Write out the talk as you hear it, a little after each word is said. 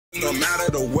No matter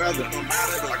the weather,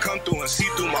 I come through and see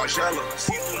through my jello.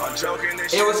 I'm joking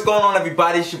this shit. Hey, what's going on,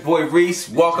 everybody? It's your boy Reese.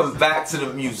 Welcome back to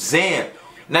the museum.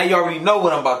 Now you already know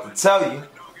what I'm about to tell you.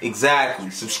 Exactly.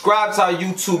 Subscribe to our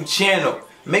YouTube channel.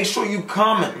 Make sure you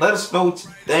comment. Let us know what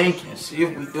you're thinking. See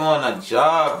if we're doing our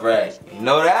job right. You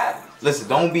know that? Listen,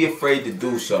 don't be afraid to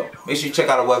do so. Make sure you check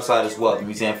out our website as well,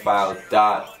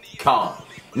 TheMUSEUM.com.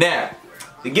 Now,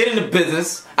 to get into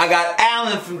business, I got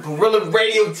Alan from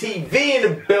GorillaRadio TV in the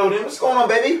building. What's going on,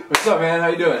 baby? What's up, man? How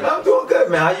you doing? I'm doing good,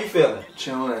 man. How you feeling?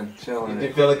 Chilling.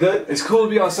 You feeling good? It's cool to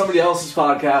be on somebody else's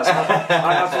podcast. I don't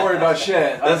have to worry about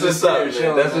shit. That's what's up,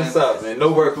 man. That's what's up, man.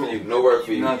 No work for you. No work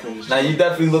for you. Nothing. Now, you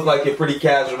definitely look like you're pretty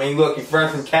casual, man. You look, you're friend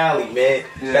from Cali, man.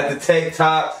 Yeah. Got the tank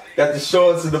top. Got the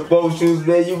shorts and the bow shoes,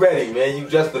 man. You ready, man. You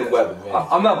dressed for the weather, man.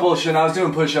 I'm not bullshitting. I was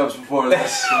doing push-ups before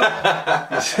this.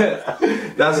 That's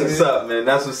what's up, man.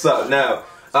 That's what's up. Now,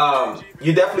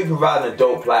 you definitely provide an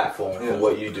adult platform for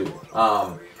what you do.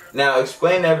 Now,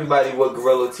 explain to everybody what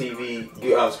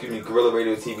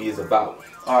GorillaRadio TV is about.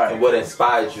 All right. And what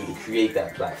inspired you to create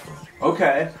that platform.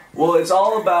 Okay. Well, it's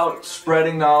all about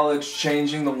spreading knowledge,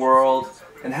 changing the world,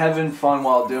 and having fun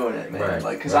while doing it, man. Right.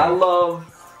 Like, because I love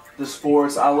the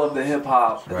sports, I love the hip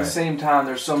hop. At the same time,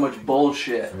 there's so much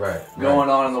bullshit going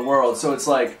on in the world. So it's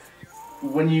like,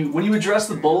 when you address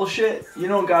the bullshit, you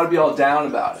don't gotta be all down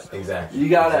about it. Exactly. You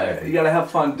gotta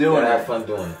have fun doing it. Have fun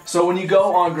doing it. So when you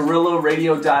go on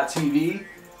GorillaRadio.TV,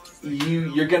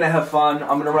 you're gonna have fun.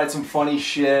 I'm gonna write some funny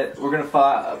shit. We're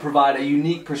gonna provide a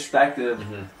unique perspective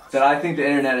that I think the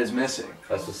internet is missing.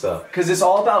 That's what's up. Because it's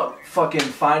all about fucking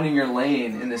finding your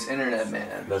lane in this internet,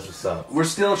 man. That's what's up. We're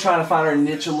still trying to find our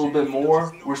niche a little bit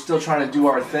more. We're still trying to do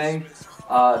our thing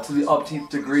to the upteenth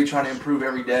degree, trying to improve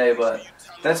every day, but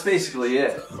that's basically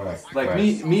it. Like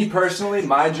me personally,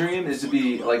 my dream is to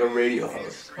be like a radio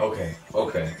host. Okay.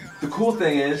 The cool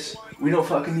thing is, we don't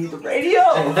fucking need the radio.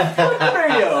 Fuck the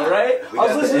radio, right? We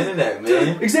got the internet, man.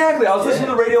 Dude, exactly. I was listening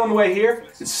to the radio on the way here.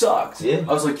 It sucked. Yeah.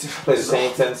 I was like, play the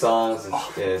same 10 songs.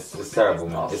 It's terrible,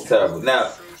 man. It's terrible.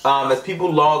 Now, as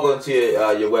people log onto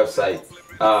your website,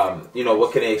 you know,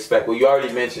 what can they expect? Well, you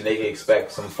already mentioned they can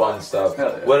expect some fun stuff.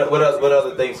 Hell yeah. What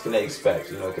other things can they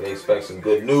expect? You know, can they expect some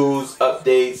good news,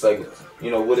 updates? Like, you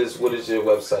know, what is your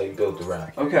website built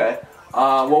around? Okay.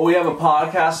 Well, we have a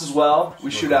podcast as well.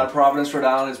 We shoot out of Providence, Rhode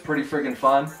Island. It's pretty freaking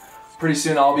fun. Pretty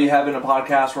soon I'll be having a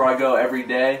podcast where I go every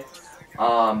day.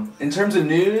 In terms of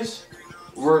news,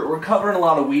 we're covering a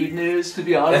lot of weed news, to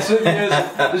be honest with you.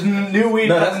 There's new weed.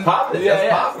 No, that's popping. Yeah,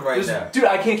 that's popping right now. Dude,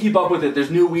 I can't keep up with it.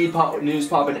 There's new weed news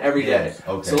popping every day.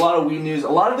 Okay. So a lot of weed news, a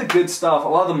lot of the good stuff, a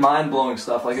lot of the mind-blowing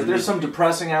stuff. Like if there's some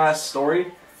depressing-ass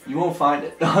story, you won't find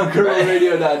it on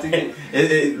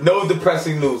GorillaRadio.TV. No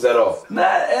depressing news at all. Nah,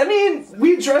 I mean,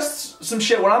 we address some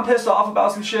shit. When I'm pissed off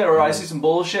about some shit or I see some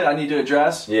bullshit I need to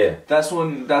address, that's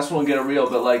when we get it real.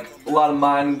 But like a lot of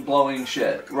mind-blowing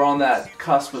shit. We're on that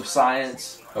cusp of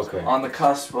science. Okay. On the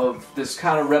cusp of this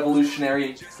kind of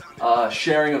revolutionary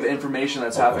sharing of information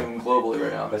that's happening globally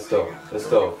right now. That's dope. That's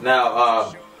dope.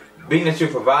 Now, being that you're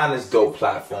providing this dope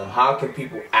platform, how can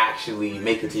people actually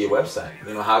make it to your website?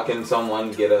 You know, how can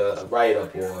someone get a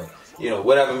write-up or, you know,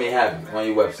 whatever may happen on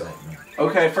your website?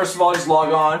 Okay, first of all, just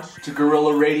log on to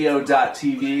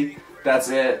GorillaRadio.TV. That's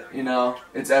it. You know,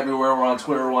 it's everywhere. We're on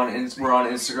Twitter. We're on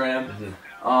Instagram.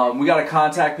 We got a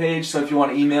contact page, so if you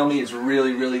want to email me, it's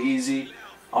really, really easy.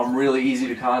 I'm really easy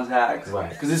to contact. Right.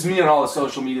 Because it's me on all the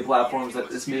social media platforms.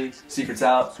 It's me. Secret's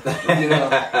out. You know.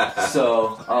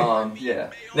 So,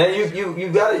 yeah. Now you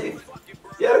got a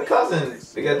cousin.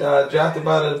 They got drafted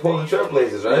by the Portland Trail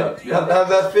Blazers, right? Yeah. How's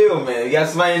that feel, man? You got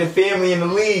somebody in the family in the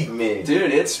league, man.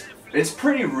 Dude, it's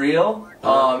pretty real.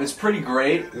 It's pretty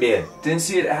great. Yeah. Didn't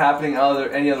see it happening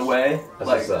any other way. That's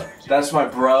like, what's up. That's my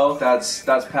bro. That's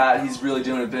Pat. He's really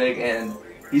doing it big, and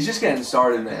he's just getting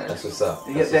started, man. That's what's up.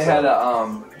 They had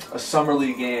a summer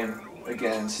league game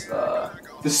against the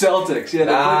Celtics. Yeah,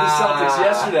 they played the Celtics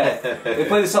yesterday. They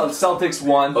played the Celtics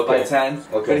won by 10.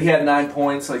 Okay. But he had 9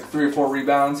 points, like 3 or 4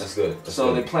 rebounds. That's good.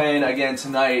 So they're playing again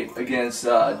tonight against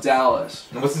Dallas.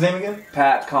 And what's his name again?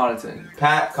 Pat Connaughton.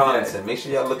 Pat Connaughton. Yeah. Make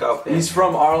sure y'all look out for him. He's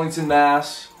from Arlington,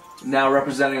 Mass. Now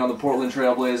representing on the Portland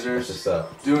Trail Blazers. That's what's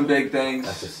up. Doing big things.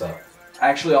 That's what's up.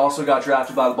 Actually also got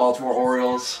drafted by the Baltimore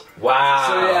Orioles. Wow.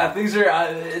 So yeah, things are,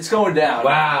 it's going down.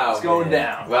 Wow. It's going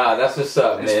down. Wow, that's what's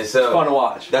up, man. It's fun to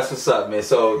watch. That's what's up, man.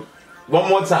 So, one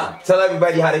more time, tell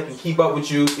everybody how they can keep up with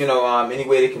you, you know, any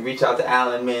way they can reach out to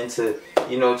Alan, man, to,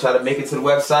 you know, try to make it to the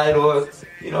website or,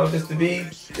 you know, just to be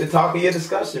the talk of your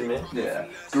discussion, man. Yeah.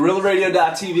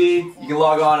 GorillaRadio.TV, you can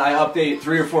log on. I update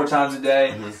 3 or 4 times a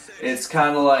day. It's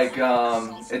kind of like,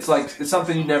 it's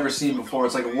something you've never seen before.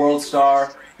 It's like a world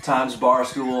star. times bar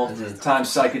stool, times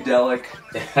psychedelic,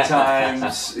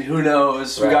 times who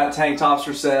knows. We got tank tops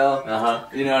for sale.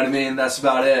 You know what I mean? That's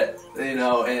about it. You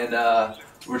know, and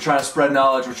we're trying to spread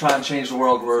knowledge. We're trying to change the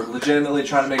world. We're legitimately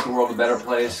trying to make the world a better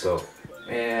place.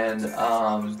 And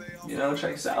you know,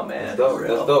 check us out, man. That's dope.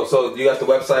 That's dope. So you got the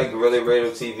website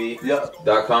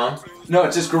GorillaRadio.TV.com? No,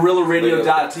 it's just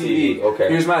GorillaRadio.TV. Okay.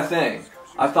 Here's my thing.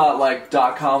 I thought like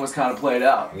 .com was kind of played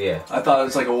out. Yeah. I thought it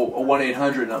was like a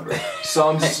 1-800 number.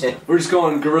 So we're just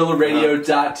going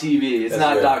GorillaRadio.TV. It's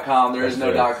not real. .com. There is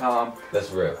no .com.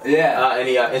 That's real. Yeah.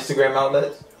 Any Instagram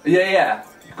outlets? Yeah.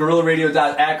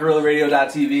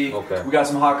 GorillaRadio.TV. Okay. We got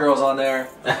some hot girls on there.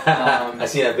 I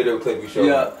seen that video clip you showed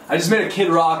me. I just made a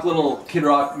little Kid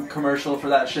Rock commercial for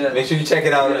that shit. Make sure you check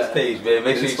it out on his page, man.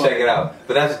 Make sure you check it out.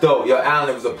 But that's dope. Yo, Alan,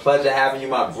 it was a pleasure having you,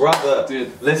 my brother.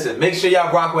 Dude. Listen, make sure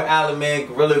y'all rock with Alan, man.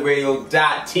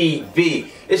 GorillaRadio.TV.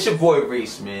 It's your boy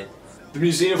Reese, man. The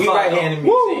museum. We right here in the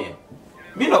museum.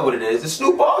 You know what it is. It's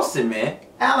Snoop Austin, man.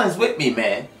 Alan's with me,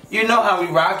 man. You know how we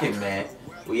rocking, man.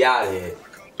 We out here.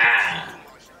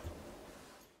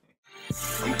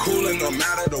 I'm coolin' no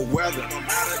matter the weather.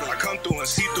 I come through and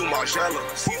see through my jello.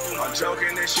 I'm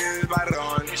joking, this shit is right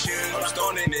on. I'm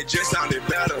stoning, it just sounded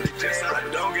better. I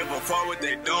don't give a fuck what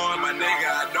they doing, my nigga.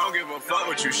 I don't give a fuck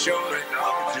what you showing.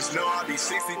 Just know I'll be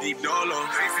 60 deep dolo.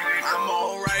 I'm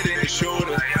alright in the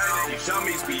shoulder. These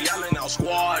dummies be yelling out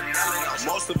squad.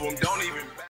 Most of them don't even.